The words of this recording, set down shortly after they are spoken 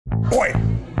Oi,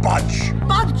 Budge!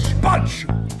 Budge! Budge!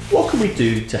 What can we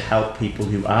do to help people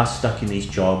who are stuck in these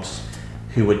jobs,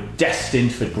 who are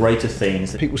destined for greater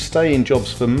things? People stay in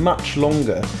jobs for much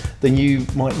longer than you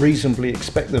might reasonably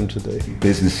expect them to do.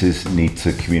 Businesses need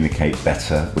to communicate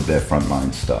better with their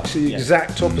frontline staff. It's the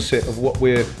exact opposite of what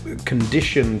we're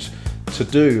conditioned to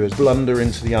do, is blunder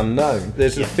into the unknown.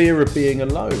 There's a fear of being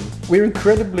alone. We're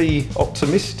incredibly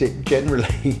optimistic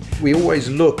generally. We always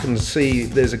look and see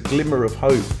there's a glimmer of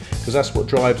hope, because that's what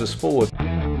drives us forward.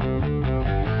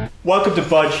 Welcome to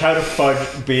Budge, How to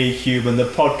Fudge Being Human, the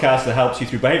podcast that helps you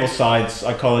through behavioural science,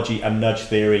 psychology and nudge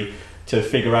theory to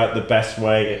figure out the best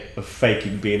way of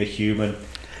faking being a human.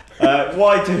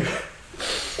 Why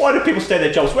do people stay in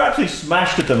their jobs? We're absolutely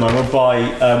smashed at the moment by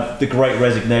the great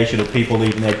resignation of people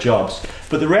leaving their jobs.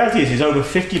 But the reality is over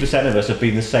 50% of us have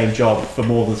been in the same job for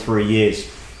more than 3 years.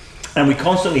 And we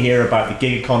constantly hear about the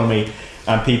gig economy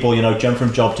and people, jump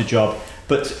from job to job.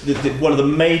 But one of the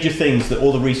major things that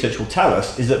all the research will tell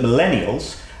us is that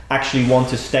millennials actually want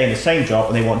to stay in the same job,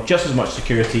 and they want just as much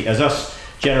security as us,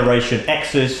 Generation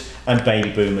Xers and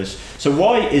baby boomers. So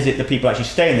why is it that people actually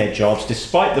stay in their jobs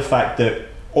despite the fact that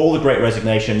all the great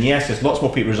resignation, yes, there's lots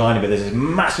more people resigning, but there's this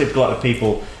massive glut of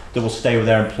people that will stay with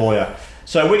their employer.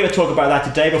 So we're going to talk about that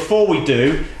today. Before we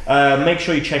do, make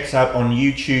sure you check us out on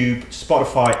YouTube,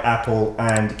 Spotify, Apple,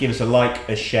 and give us a like,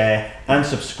 a share, and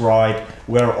subscribe.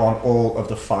 We're on all of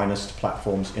the finest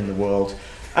platforms in the world.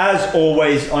 As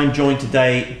always, I'm joined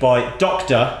today by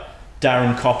Dr.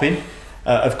 Darren Coppin,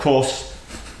 of course,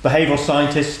 behavioural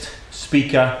scientist,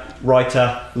 speaker,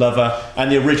 writer, lover,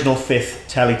 and the original fifth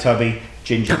Teletubby,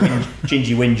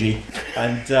 Gingy Wingy.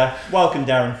 And welcome,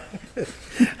 Darren.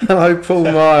 Hello, Paul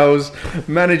Miles,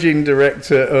 Managing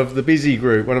Director of the Busy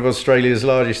Group, one of Australia's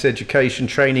largest education,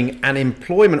 training and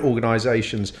employment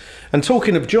organisations. And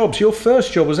talking of jobs, your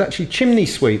first job was actually chimney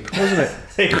sweep, wasn't it?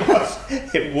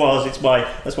 It was.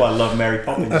 That's why I love Mary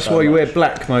Poppins. That's so why you much. wear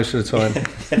black most of the time.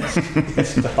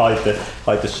 Yes, to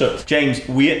hide the soot. James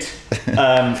Weait,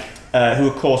 who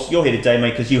of course you're here today,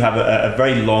 mate, because you have a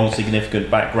very long, significant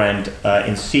background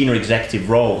in senior executive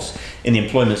roles in the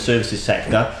employment services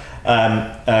sector.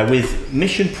 With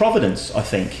Mission Providence, I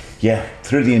think. Yeah,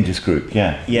 through the Indus Group,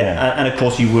 yeah. And of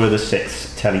course you were the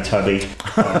sixth Teletubby,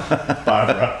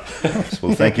 Barbara.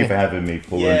 Well, thank you for having me,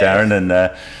 Paul and Darren,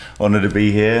 and honoured to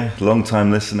be here.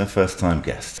 Long-time listener, first-time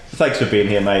guest. Thanks for being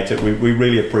here, mate. We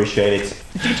really appreciate it.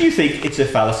 Did you think it's a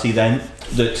fallacy then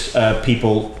that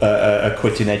people are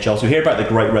quitting their jobs? We hear about the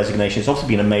Great Resignation. It's also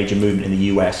been a major movement in the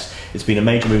US. It's been a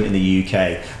major movement in the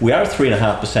UK. We are at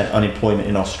 3.5% unemployment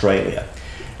in Australia.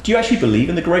 Do you actually believe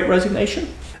in the Great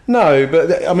Resignation? No,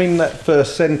 but I mean, that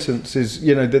first sentence is,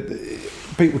 that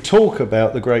people talk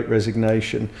about the Great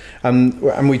Resignation,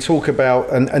 and we talk about,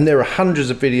 and there are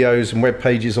hundreds of videos and web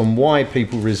pages on why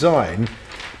people resign,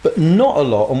 but not a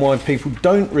lot on why people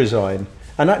don't resign.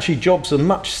 And actually jobs are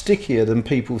much stickier than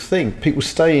people think. People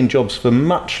stay in jobs for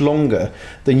much longer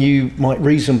than you might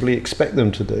reasonably expect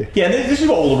them to do. Yeah, and this is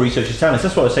what all the research is telling us.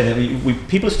 That's what I was saying, that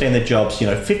people stay in their jobs,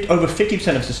 over 50%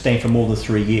 of us are staying for more than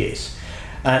 3 years.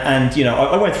 And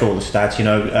I went through all the stats,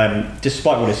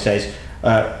 despite what it says,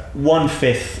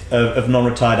 1/5 of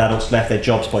non-retired adults left their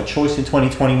jobs by choice in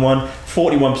 2021,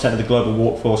 41% of the global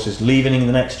workforce is leaving in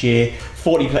the next year,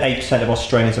 48% of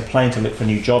Australians are planning to look for a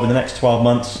new job in the next 12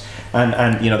 months. And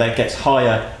that gets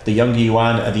higher the younger you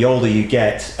are and the older you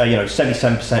get.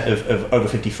 77% of over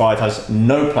 55 has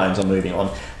no plans on moving on.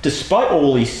 Despite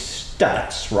all these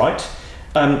stats, right,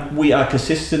 we are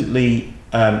consistently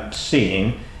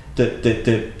seeing that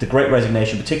the Great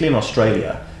Resignation, particularly in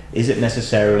Australia, isn't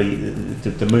necessarily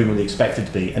the movement we expect it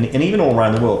to be. And even all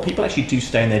around the world, people actually do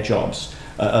stay in their jobs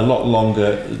a lot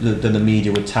longer than the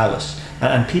media would tell us.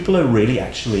 And people are really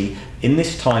actually, in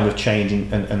this time of change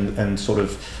and sort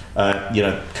of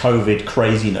COVID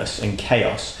craziness and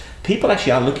chaos, people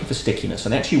actually are looking for stickiness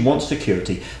and actually want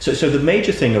security. So the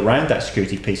major thing around that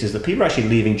security piece is that people are actually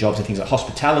leaving jobs in things like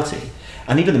hospitality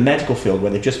and even the medical field,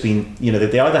 where they've just been,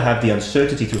 they either have the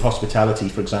uncertainty through hospitality,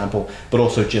 for example, but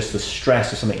also just the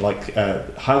stress of something like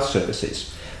health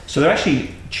services. So they're actually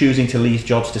choosing to leave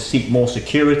jobs to seek more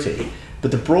security.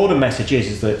 But the broader message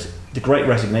is that the Great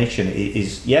Resignation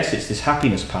is, yes, it's this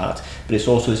happiness part, but it's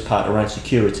also this part around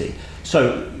security.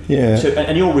 So,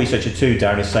 and your researcher too,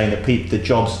 Darren, is saying that the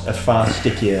jobs are far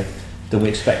stickier than we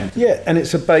expect them to. Yeah, and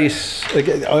it's a base.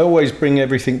 Again, I always bring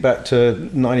everything back to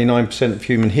 99% of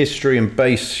human history and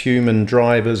base human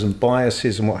drivers and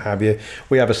biases and what have you.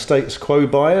 We have a status quo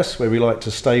bias where we like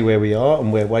to stay where we are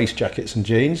and wear waist jackets and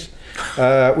jeans.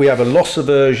 We have a loss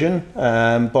aversion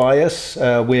bias.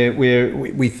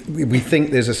 We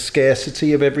think there's a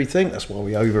scarcity of everything. That's why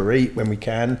we overeat when we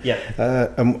can,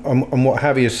 and what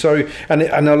have you. So,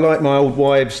 and I like my old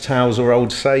wives' tales or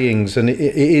old sayings, and it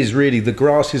is really the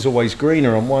grass is always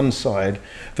greener on one side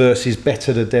versus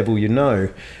better the devil you know.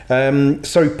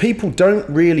 So people don't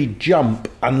really jump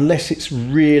unless it's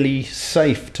really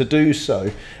safe to do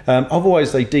so.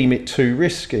 Otherwise, they deem it too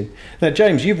risky. Now,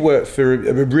 James, you've worked for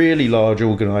a really large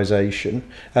organisation,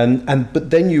 but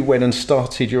then you went and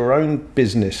started your own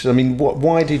business. I mean,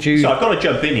 why did you? So I've got to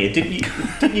jump in here.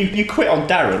 Didn't you quit on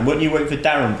Darren? Weren't you working for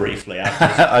Darren briefly?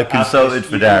 I consulted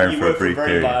for Darren for a brief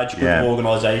period. You worked for very large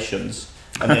organisations,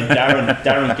 and then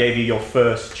Darren gave you your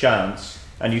first chance.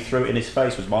 And you threw it in his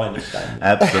face, was my understanding.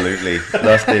 Absolutely.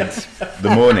 Lasted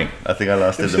the morning. I think I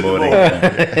lasted the morning.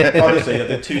 Honestly,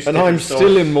 the two. And I'm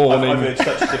still in mourning. I've heard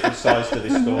such different sides to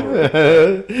this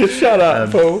story. Shut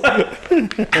up, Paul.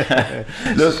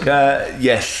 Look,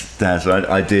 yes, Daz,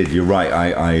 I did. You're right.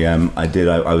 I did.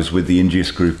 I was with the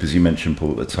Indius Group, as you mentioned,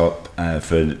 Paul, at the top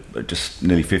for just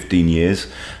nearly 15 years,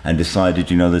 and decided,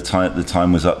 the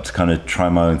time was up to kind of try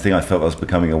my own thing. I felt I was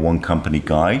becoming a one company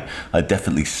guy. I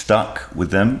definitely stuck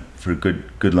with them for a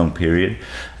good long period,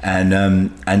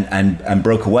 and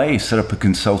broke away, set up a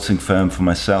consulting firm for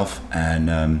myself,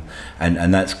 and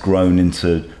that's grown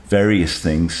into various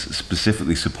things,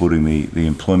 specifically supporting the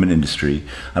employment industry.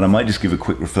 And I might just give a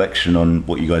quick reflection on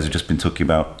what you guys have just been talking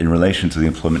about in relation to the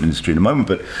employment industry in a moment.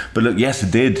 But look, yes, I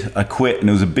did. I quit, and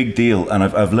it was a big deal. And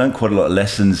I've learned quite a lot of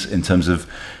lessons in terms of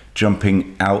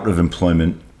jumping out of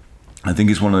employment. I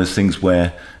think it's one of those things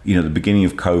where, the beginning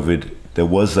of COVID, there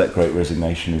was that great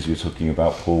resignation, as you're talking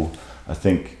about, Paul. I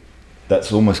think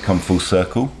that's almost come full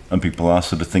circle, and people are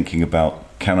sort of thinking about,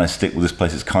 can I stick with this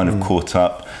place? It's kind of caught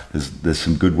up. There's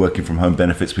some good working from home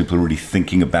benefits. People are really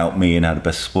thinking about me and how to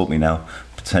best support me now,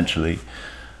 potentially.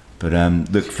 But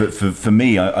look, for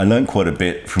me, I learned quite a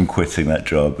bit from quitting that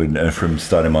job and from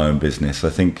starting my own business. I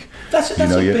think that's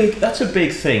a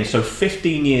big thing. So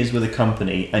 15 years with a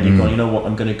company, and you've gone, you know what,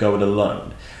 I'm going to go it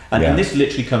alone. And this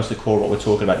literally comes to the core of what we're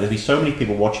talking about. There'll be so many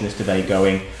people watching this today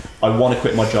going, I want to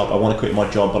quit my job,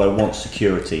 but I want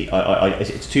security.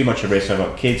 It's too much of a risk. I've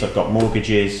got kids, I've got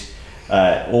mortgages,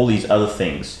 all these other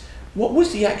things. What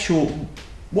was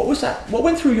that? What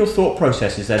went through your thought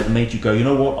processes that made you go, you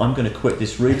know what, I'm going to quit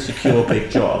this really secure big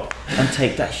job and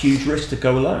take that huge risk to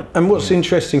go alone? And what's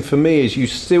interesting for me is you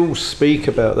still speak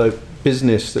about the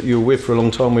business that you were with for a long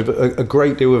time with a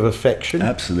great deal of affection.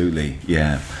 Absolutely,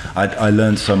 yeah. I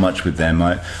learned so much with them.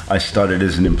 I started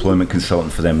as an employment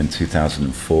consultant for them in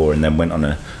 2004, and then went on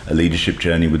a leadership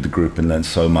journey with the group and learned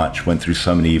so much, went through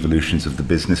so many evolutions of the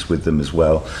business with them as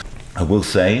well. I will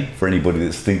say, for anybody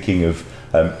that's thinking of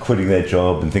quitting their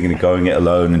job and thinking of going it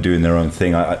alone and doing their own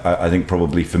thing, I think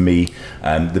probably for me,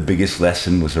 the biggest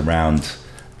lesson was around,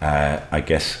 I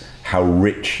guess, how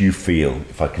rich you feel,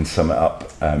 if I can sum it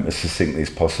up as succinctly as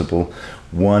possible.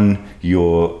 One,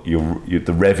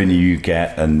 the revenue you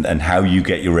get and how you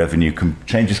get your revenue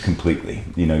changes completely.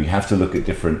 You have to look at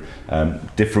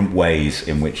different ways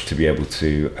in which to be able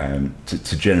to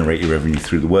generate your revenue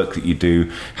through the work that you do,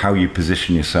 how you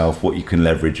position yourself, what you can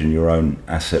leverage in your own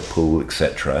asset pool,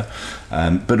 etc.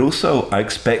 But also, I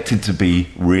expected to be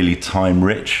really time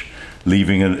rich,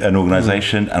 leaving an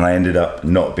organization, and I ended up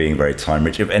not being very time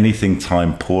rich. If anything,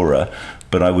 time poorer,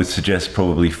 but I would suggest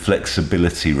probably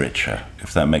flexibility richer,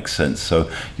 if that makes sense.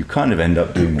 So you kind of end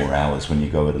up doing more hours when you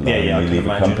go it alone and you leave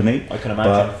a company. I can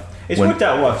imagine. It's worked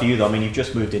out well for you though. I mean, you've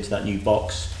just moved into that new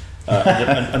box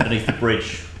underneath the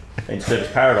bridge in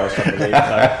Service Paradise,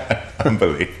 I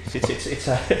believe.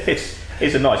 So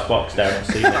it's a nice box, Darren. I've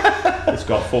seen it. It's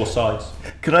got 4 sides.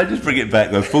 Can I just bring it back,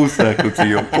 though, full circle to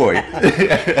your point?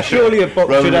 Surely a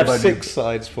box should have 6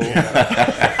 sides, Paul.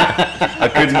 I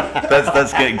couldn't.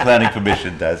 That's getting planning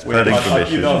permission, Daz. Planning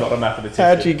permission. You know I'm not a mathematician.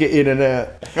 How do you get in and out?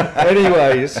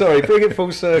 Anyway, sorry, bring it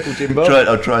full circle, Jimbo.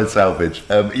 I'll try and salvage.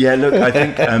 Yeah, look, I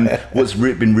think what's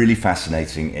been really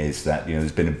fascinating is that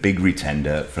there's been a big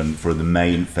retender for the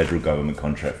main federal government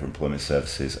contract for employment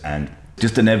services, and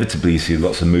just inevitably you see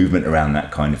lots of movement around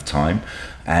that kind of time.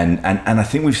 And I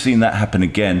think we've seen that happen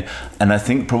again. And I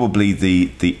think probably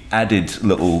the added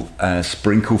little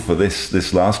sprinkle for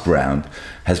this last round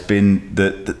has been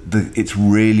that it's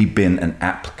really been an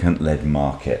applicant-led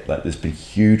market. Like, there's been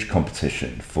huge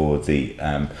competition for the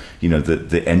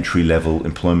entry-level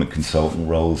employment consultant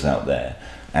roles out there.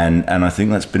 And I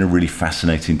think that's been a really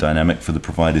fascinating dynamic for the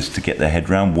providers to get their head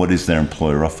around. What is their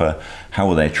employer offer? How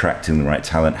are they attracting the right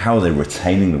talent? How are they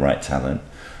retaining the right talent?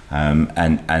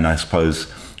 And I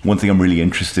suppose one thing I'm really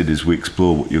interested as we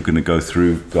explore what you're going to go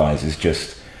through, guys, is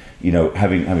just, you know,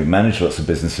 having managed lots of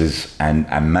businesses and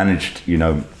managed, you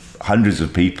know, hundreds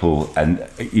of people. And,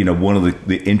 you know, one of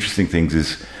the interesting things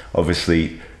is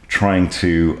obviously trying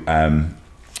to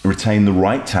retain the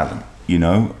right talent. You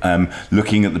know,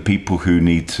 looking at the people who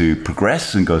need to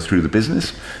progress and go through the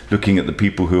business, looking at the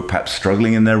people who are perhaps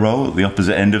struggling in their role at the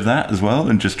opposite end of that as well,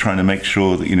 and just trying to make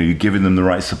sure that, you know, you're giving them the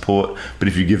right support. But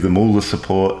if you give them all the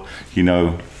support, you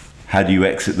know, how do you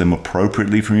exit them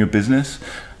appropriately from your business?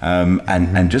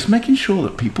 And just making sure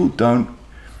that people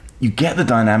you get the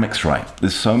dynamics right.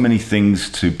 There's so many things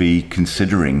to be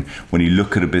considering when you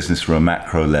look at a business from a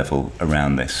macro level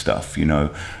around this stuff, you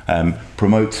know.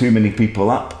 Promote too many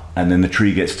people up, and then the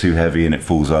tree gets too heavy and it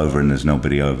falls over and there's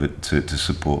nobody over to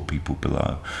support people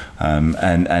below.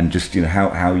 And just, you know,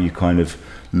 how you kind of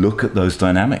look at those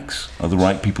dynamics. Are the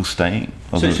right people staying?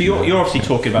 So you're obviously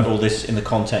talking about all this in the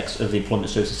context of the employment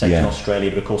services sector in Australia,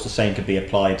 but of course the same could be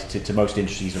applied to most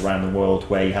industries around the world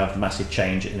where you have massive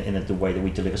change in the way that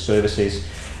we deliver services.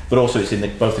 But also it's in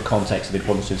both the context of the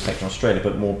employment services sector in Australia,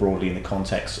 but more broadly in the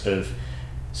context of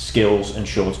skills and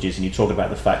shortages. And you talk about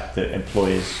the fact that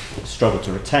employers struggle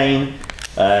to retain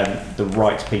the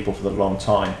right people for the long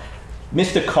time.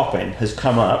 Mr. Coppin has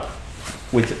come up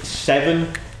with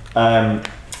 7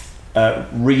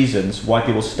 reasons why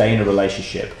people stay in a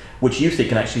relationship, which you think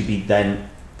can actually be then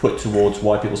put towards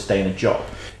why people stay in a job.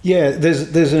 Yeah,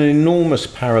 there's an enormous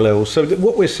parallel. So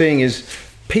what we're seeing is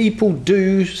people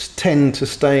do tend to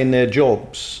stay in their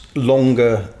jobs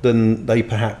longer than they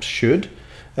perhaps should.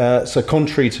 So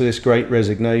contrary to this great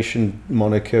resignation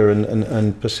moniker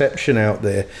and perception out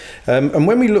there, and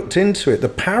when we looked into it, the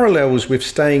parallels with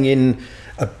staying in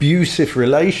abusive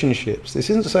relationships, this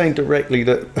isn't saying directly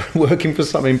that working for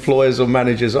some employers or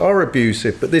managers are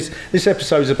abusive, but this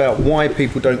episode is about why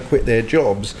people don't quit their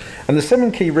jobs. And the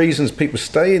 7 key reasons people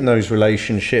stay in those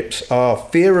relationships are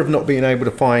fear of not being able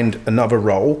to find another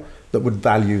role that would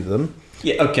value them.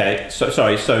 Yeah, okay, so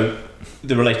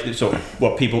the relationship, so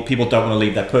what people don't want to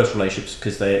leave their personal relationships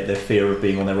because their fear of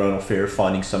being on their own or fear of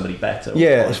finding somebody better.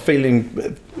 Yeah, it's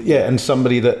feeling, and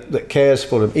somebody that cares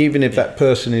for them, even if that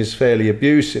person is fairly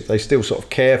abusive, they still sort of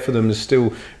care for them. There's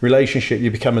still relationship. You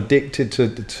become addicted to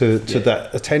that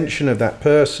attention of that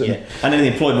person. Yeah, and in the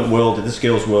employment world, the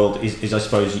skills world is I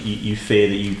suppose you fear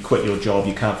that you quit your job,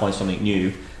 you can't find something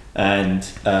new, and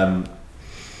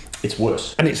it's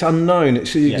worse. And it's unknown.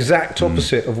 It's the exact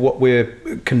opposite of what we're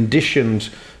conditioned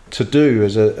to do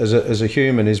as a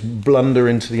human, is blunder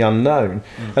into the unknown.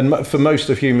 And for most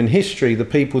of human history, the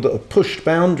people that have pushed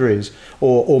boundaries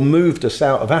or moved us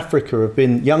out of Africa have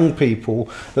been young people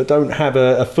that don't have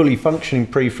a fully functioning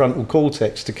prefrontal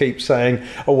cortex to keep saying,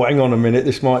 oh, hang on a minute,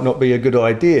 this might not be a good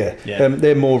idea.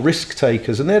 They're more risk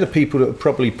takers, and they're the people that have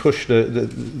probably pushed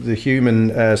the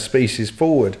human species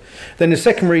forward. Then the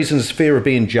second reason is fear of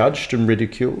being judged and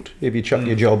ridiculed if you chuck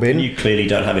your job in. And you clearly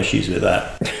don't have issues with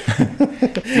that.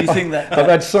 Do you think that? I've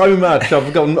had so much,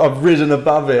 I've risen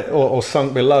above it or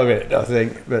sunk below it, I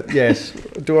think. But yes,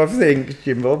 do I think,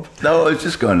 Jim Bob? No, I was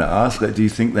just going to ask, do you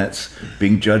think that's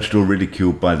being judged or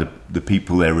ridiculed by the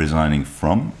people they're resigning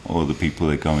from, or the people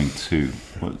they're going to?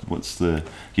 What's the,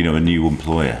 you know, a new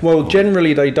employer? Well,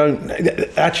 generally they don't.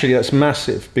 Actually, that's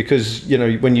massive, because, you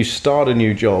know, when you start a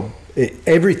new job,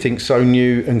 everything's so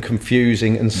new and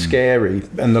confusing and scary,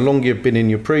 and the longer you've been in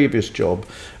your previous job,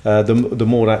 the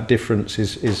more that difference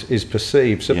is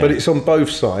perceived. So, but it's on both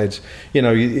sides. You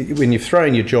know, when you're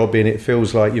throwing your job in, it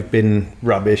feels like you've been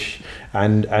rubbish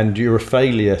and you're a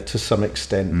failure to some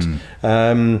extent.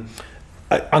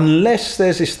 Unless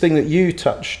there's this thing that you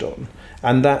touched on,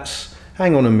 and that's,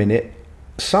 hang on a minute,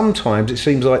 sometimes it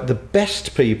seems like the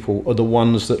best people are the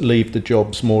ones that leave the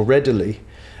jobs more readily.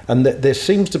 And there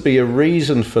seems to be a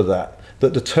reason for that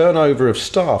the turnover of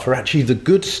staff are actually the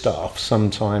good staff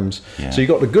sometimes. So you've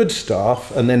got the good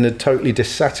staff and then the totally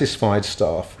dissatisfied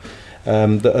staff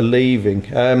that are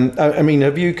leaving. I mean,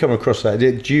 have you come across that?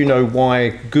 Do you know why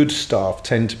good staff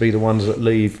tend to be the ones that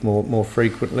leave more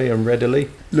frequently and readily?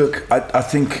 Look, I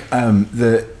think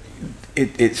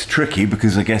it's tricky,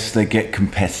 because I guess they get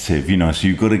competitive, you know, so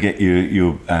you've got to get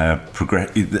your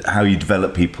how you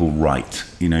develop people right.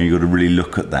 You know, you've got to really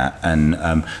look at that, and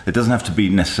it doesn't have to be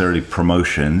necessarily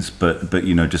promotions, but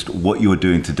you know, just what you're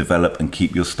doing to develop and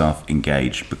keep your staff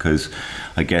engaged, because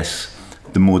I guess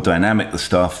the more dynamic the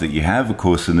staff that you have, of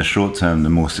course, in the short term, the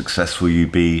more successful you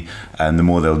be, and the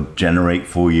more they'll generate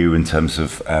for you in terms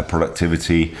of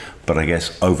productivity. But I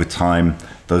guess over time,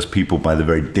 those people, by the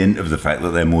very dint of the fact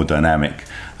that they're more dynamic,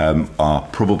 are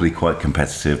probably quite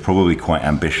competitive, probably quite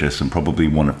ambitious, and probably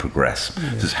want to progress.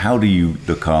 Just how do you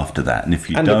look after that? And if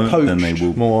you don't, then they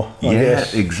will more. I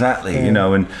guess. Exactly. You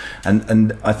know,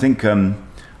 and I think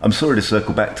I'm sorry to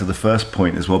circle back to the first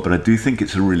point as well, but I do think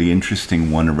it's a really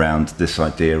interesting one around this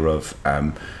idea of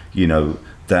you know,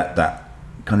 that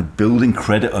kind of building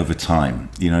credit over time.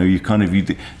 You know,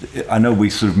 I know we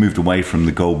sort of moved away from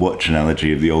the gold watch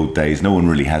analogy of the old days. No one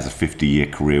really has a 50-year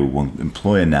career with one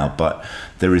employer now, but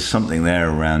there is something there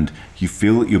around, you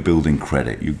feel that you're building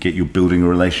credit. You're building a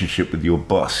relationship with your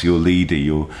boss, your leader,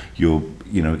 you're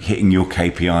you know, hitting your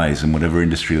KPIs in whatever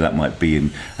industry that might be,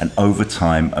 and over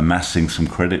time amassing some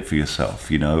credit for yourself,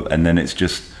 you know, and then it's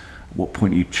just, what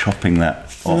point are you chopping that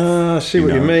off? I see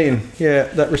what you mean. Yeah,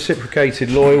 that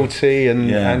reciprocated loyalty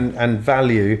and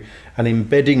value, and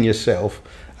embedding yourself.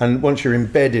 And once you're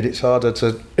embedded, it's harder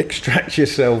to extract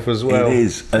yourself as well. It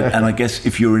is, and I guess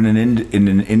if you're in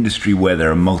an industry where there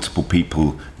are multiple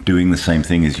people doing the same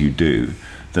thing as you do,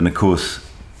 then of course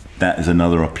that is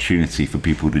another opportunity for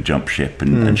people to jump ship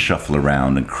and shuffle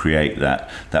around and create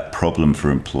that problem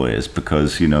for employers,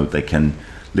 because, you know, they can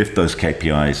lift those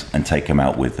KPIs and take them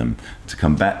out with them. To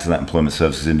come back to that employment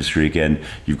services industry again,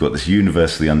 you've got this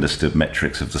universally understood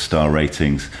metrics of the star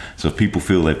ratings. So if people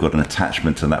feel they've got an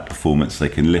attachment to that performance, they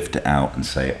can lift it out and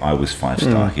say, I was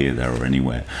 5-star here, there, or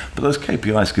anywhere. But those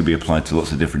KPIs could be applied to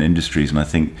lots of different industries, and I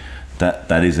think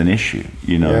that is an issue.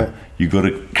 You know, you've got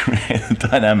to create a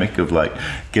dynamic of like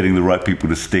getting the right people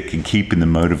to stick and keeping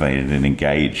them motivated and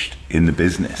engaged in the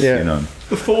business. You know.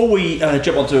 Before we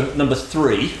jump on to number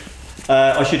 3,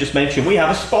 I should just mention we have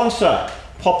a sponsor,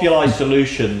 Populi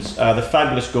Solutions, the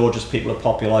fabulous, gorgeous people at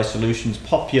Populi Solutions.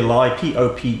 Populi,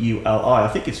 Populi, I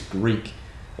think it's Greek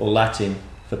or Latin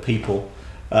for people.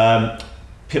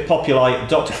 Populi.com.au.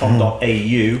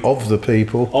 Of the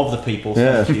people,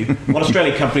 thank you. One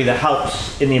Australian company that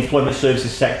helps in the employment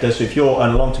services sector. So if you're a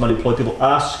long-term unemployed, if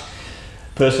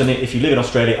you live in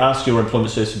Australia, ask your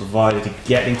employment services provider to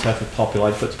get in touch with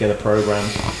Populi to put together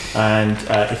programs. And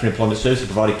if you're an employment services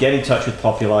provider, get in touch with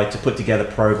Populi to put together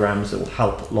programs that will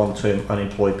help long-term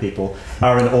unemployed people.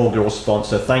 Our inaugural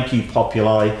sponsor. Thank you,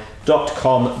 Populi.com.au.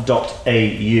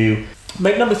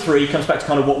 Mate, number 3 comes back to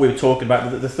kind of what we were talking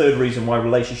about. The third reason why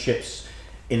relationships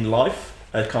in life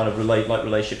are kind of like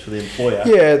relationships with the employer.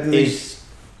 Is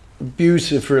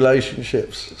abusive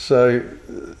relationships. So,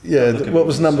 what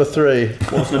was number 3?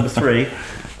 What was number 3?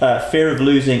 Fear of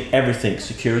losing everything,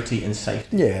 security and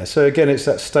safety. Yeah, so again, it's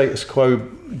that status quo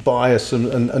bias,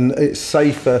 and it's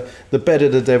safer, the better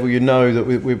the devil you know, that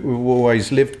we've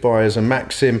always lived by as a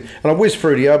maxim. And I whiz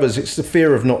through the others. It's the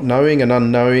fear of not knowing and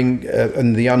unknowing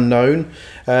and the unknown,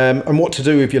 and what to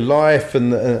do with your life,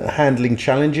 and handling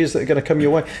challenges that are going to come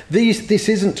your way. This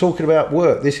isn't talking about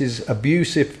work. This is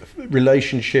abusive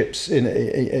relationships in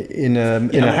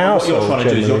a household. What you're trying to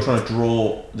do is you're trying to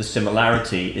draw the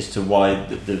similarity as to why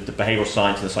the behavioural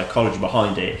science and the psychology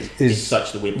behind it is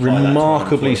such that we apply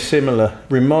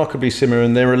remarkably similar,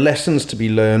 and there are lessons to be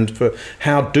learned for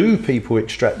how do people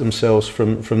extract themselves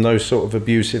from those sort of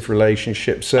abusive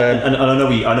relationships. And I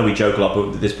know we joke a lot,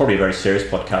 but there's probably a very serious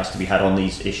podcast to be had on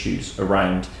these issues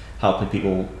around helping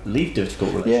people leave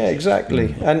difficult relationships. Yeah,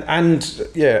 exactly.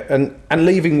 And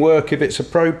leaving work if it's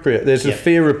appropriate. There's a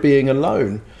fear of being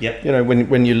alone. Yep. You know,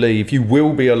 when you leave, you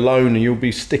will be alone, and you'll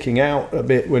be sticking out a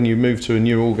bit when you move to a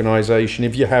new organisation,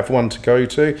 if you have one to go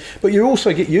to. But you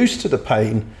also get used to the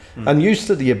pain and used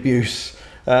to the abuse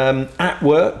at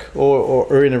work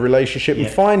or in a relationship. And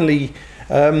finally,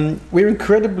 we're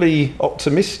incredibly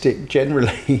optimistic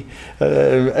generally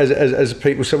as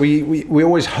people. So we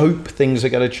always hope things are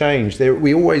going to change.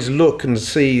 We always look and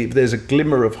see if there's a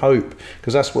glimmer of hope,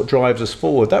 because that's what drives us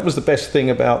forward. That was the best thing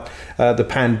about the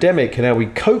pandemic and how we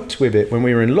coped with it when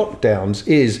we were in lockdowns,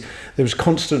 is there was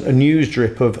constant a news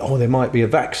drip of, there might be a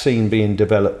vaccine being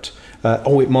developed.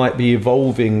 It might be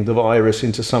evolving the virus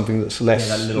into something that's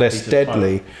less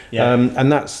deadly,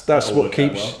 and that's what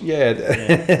keeps.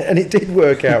 And it did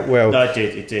work out well. No,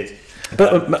 it did.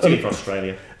 But particularly for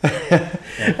Australia.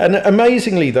 And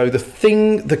amazingly, though,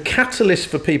 the catalyst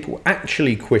for people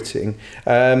actually quitting,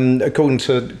 according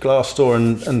to Glassdoor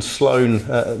and Sloan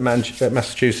at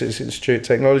Massachusetts Institute of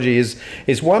Technology,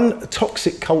 is one,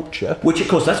 toxic culture. Which, of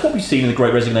course, that's what we've seen in the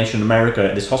Great Resignation in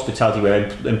America, this hospitality where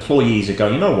employees are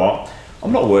going, you know what,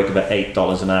 I'm not working about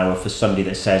 $8 an hour for somebody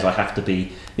that says I have to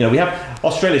be. You know, we have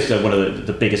Australia's one of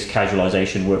the biggest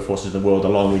casualisation workforces in the world,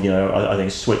 along with, I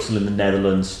think Switzerland, the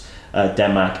Netherlands,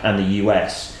 Denmark, and the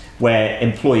US, where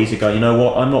employees are going, you know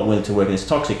what, I'm not willing to work in this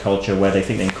toxic culture where they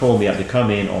think they can call me up to come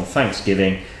in on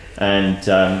Thanksgiving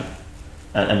and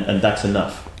and that's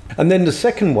enough. And then the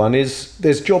second one is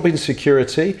there's job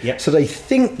insecurity. Yep. So they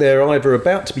think they're either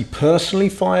about to be personally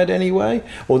fired anyway,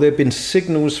 or there have been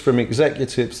signals from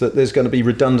executives that there's going to be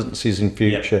redundancies in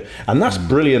future. Yep. And that's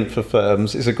brilliant for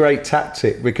firms. It's a great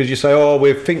tactic because you say, oh,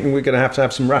 we're thinking we're going to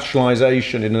have some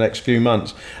rationalisation in the next few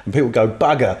months. And people go,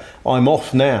 bugger, I'm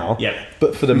off now. Yep.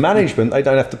 But for the management, they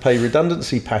don't have to pay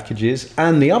redundancy packages.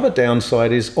 And the other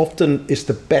downside is often it's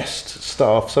the best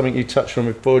staff, something you touched on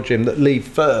before, Jim, that leave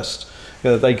first.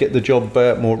 They get the job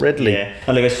more readily. Yeah,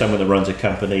 and I guess someone that runs a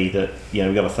company that, you know,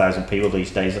 we've got 1,000 people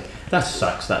these days, that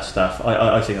sucks, that stuff.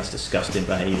 I think that's disgusting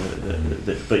behaviour.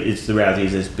 But it's the reality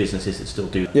is there's businesses that still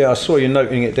do that. Yeah, I saw you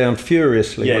noting it down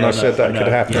furiously when I said that could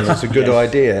happen. It's a good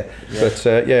idea. Yeah. But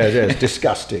it's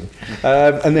disgusting.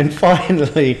 And then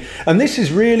finally, and this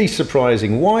is really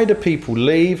surprising, why do people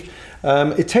leave?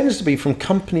 It tends to be from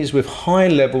companies with high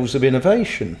levels of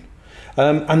innovation.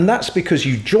 And that's because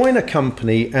you join a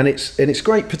company and it's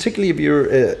great, particularly if you're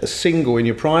a single in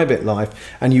your private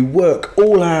life and you work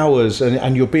all hours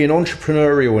and you're being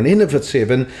entrepreneurial and innovative,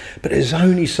 but there's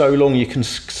only so long you can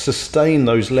sustain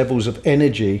those levels of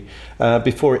energy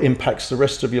before it impacts the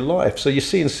rest of your life. So you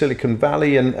see in Silicon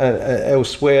Valley and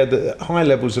elsewhere that high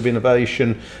levels of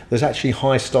innovation, there's actually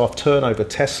high staff turnover.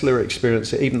 Tesla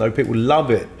experience it, even though people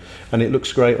love it. And it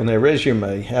looks great on their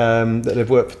resume that they've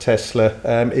worked for Tesla.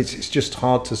 It's just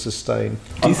hard to sustain.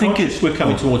 Do you think we're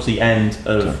coming towards the end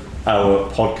of our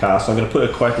podcast? I'm going to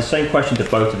put the same question to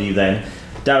both of you then.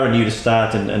 Darren, you to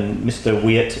start, and Mr.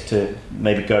 Weait to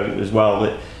maybe go as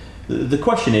well. The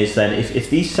question is then, if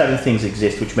these 7 things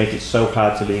exist which make it so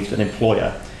hard to leave an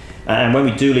employer, and when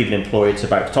we do leave an employer, it's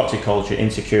about toxic culture,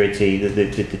 insecurity,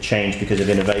 the change because of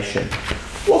innovation.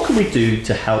 What can we do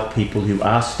to help people who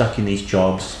are stuck in these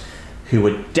jobs, who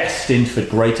are destined for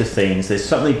greater things? There's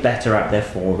something better out there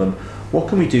for them. What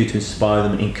can we do to inspire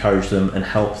them, encourage them, and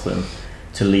help them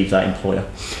to leave that employer?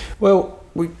 Well,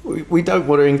 we don't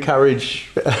want to encourage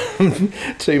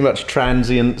too much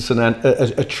transience and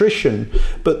attrition,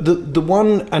 but the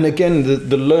one, and again,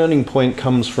 the learning point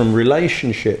comes from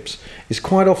relationships, is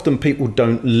quite often people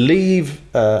don't leave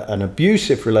an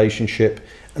abusive relationship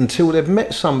until they've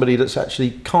met somebody that's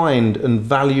actually kind and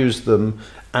values them,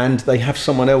 and they have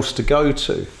someone else to go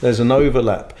to. There's an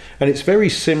overlap. And it's very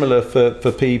similar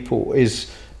for people, is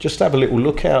just have a little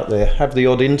look out there, have the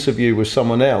odd interview with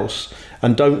someone else,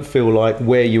 and don't feel like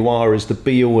where you are is the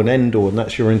be all and end all and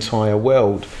that's your entire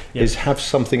world. Yep. Is have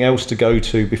something else to go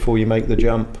to before you make the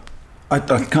jump. I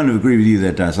kind of agree with you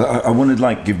there, Daz. I want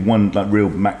to give one real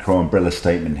macro umbrella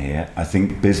statement here. I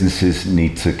think businesses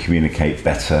need to communicate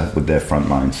better with their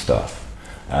frontline staff.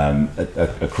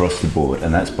 Across the board,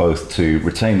 and that's both to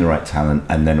retain the right talent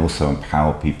and then also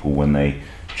empower people when they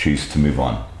choose to move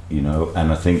on,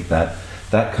 and I think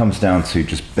that comes down to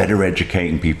just better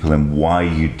educating people and why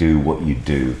you do what you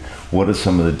do, what are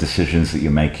some of the decisions that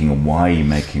you're making and why are you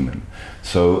making them.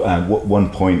 So one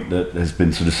point that has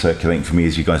been sort of circulating for me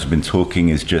as you guys have been talking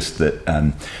is just that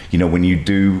when you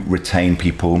do retain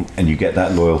people and you get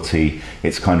that loyalty,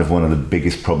 it's kind of one of the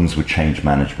biggest problems with change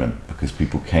management, because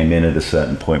people came in at a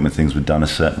certain point when things were done a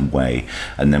certain way,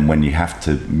 and then when you have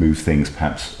to move things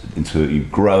perhaps into you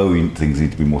grow, things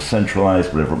need to be more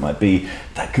centralized, whatever it might be,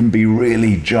 that can be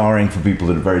really jarring for people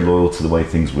that are very loyal to the way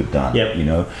things were done.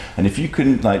 Yep. And if you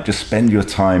can just spend your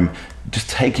time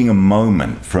just taking a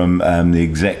moment from the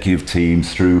executive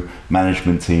teams through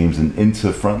management teams and into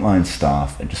frontline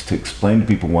staff, and just to explain to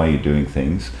people why you're doing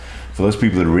things, for those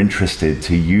people that are interested,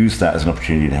 to use that as an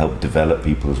opportunity to help develop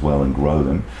people as well and grow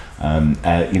them.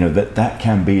 That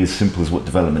can be as simple as what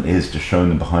development is, just showing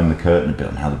them behind the curtain a bit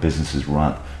on how the business is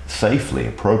run safely,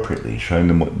 appropriately, showing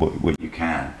them what you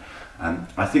can.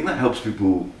 I think that helps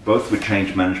people both with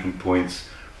change management points,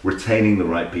 retaining the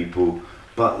right people,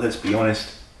 but let's be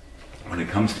honest, when it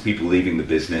comes to people leaving the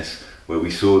business, where we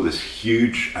saw this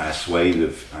huge swathe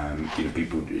of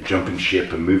people jumping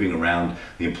ship and moving around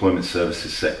the employment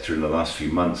services sector in the last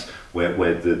few months,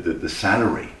 where the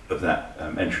salary of that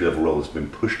entry-level role has been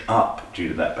pushed up due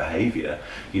to that behavior.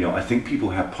 I think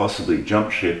people have possibly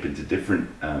jumped ship into different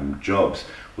jobs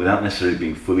without necessarily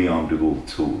being fully armed with all the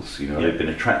tools. They've been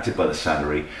attracted by the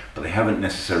salary, but they haven't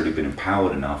necessarily been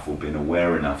empowered enough or been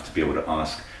aware enough to be able to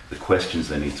ask the questions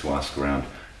they need to ask around,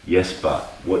 yes, but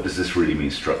what does this really mean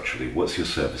structurally? What's your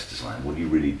service design? What are you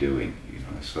really doing?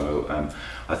 So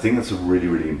I think that's a really,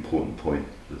 really important point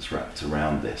that's wrapped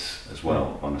around this as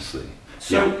well, honestly.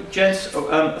 So, gents,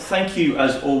 thank you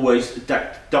as always,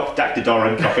 Dr.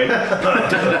 Darren Coppin.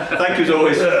 Thank you as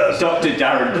always, Dr.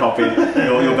 Darren Coppin,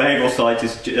 your behavioural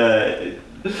scientist,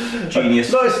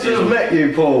 Genius. Nice to have met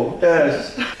you, Paul.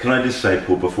 Yes. Can I just say,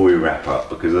 Paul, before we wrap up,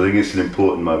 because I think it's an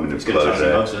important moment of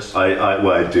closure.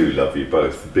 I do love you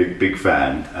both. Big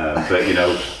fan. But you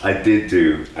know, I did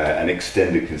do an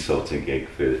extended consulting gig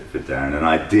for Darren, and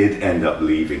I did end up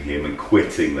leaving him and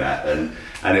quitting that,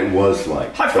 and it was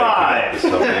like high five.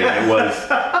 It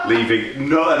was leaving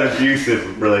not an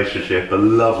abusive relationship, a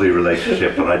lovely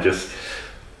relationship, and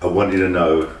I want you to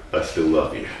know I still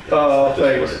love you. Oh,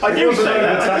 thanks. I do say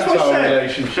that. That's our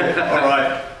relationship. All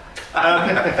right.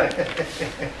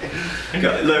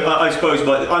 Look, I suppose,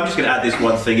 but I'm just going to add this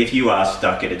one thing. If you are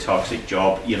stuck in a toxic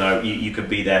job, you know, you could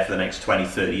be there for the next 20,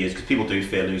 30 years, because people do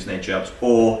fear losing their jobs,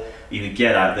 or you can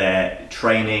get out there,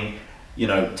 training, you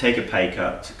know, take a pay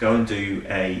cut, go and do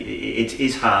it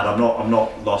is hard. I'm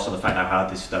not lost on the fact how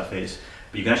hard this stuff is,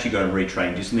 but you can actually go and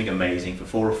retrain, do something amazing for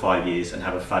 4 or 5 years and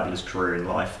have a fabulous career in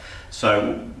life.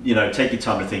 So, you know, take your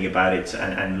time to think about it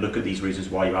and look at these reasons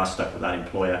why you are stuck with that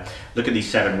employer. Look at these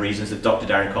 7 reasons that Dr.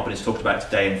 Darren Coppin has talked about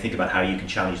today, and think about how you can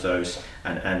challenge those,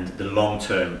 and the long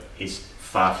term is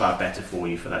far, far better for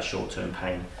you for that short-term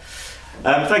pain.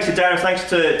 Thanks to Darren, thanks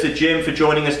to Jim for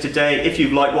joining us today. If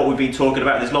you've liked what we've been talking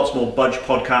about, there's lots more Budge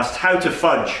podcasts. How to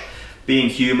Fudge Being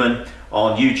Human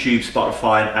on YouTube,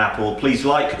 Spotify and Apple. Please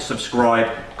like,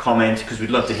 subscribe, comment, because we'd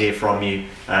love to hear from you,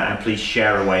 and please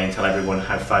share away and tell everyone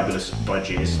how fabulous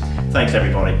Budge is. Thanks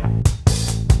everybody.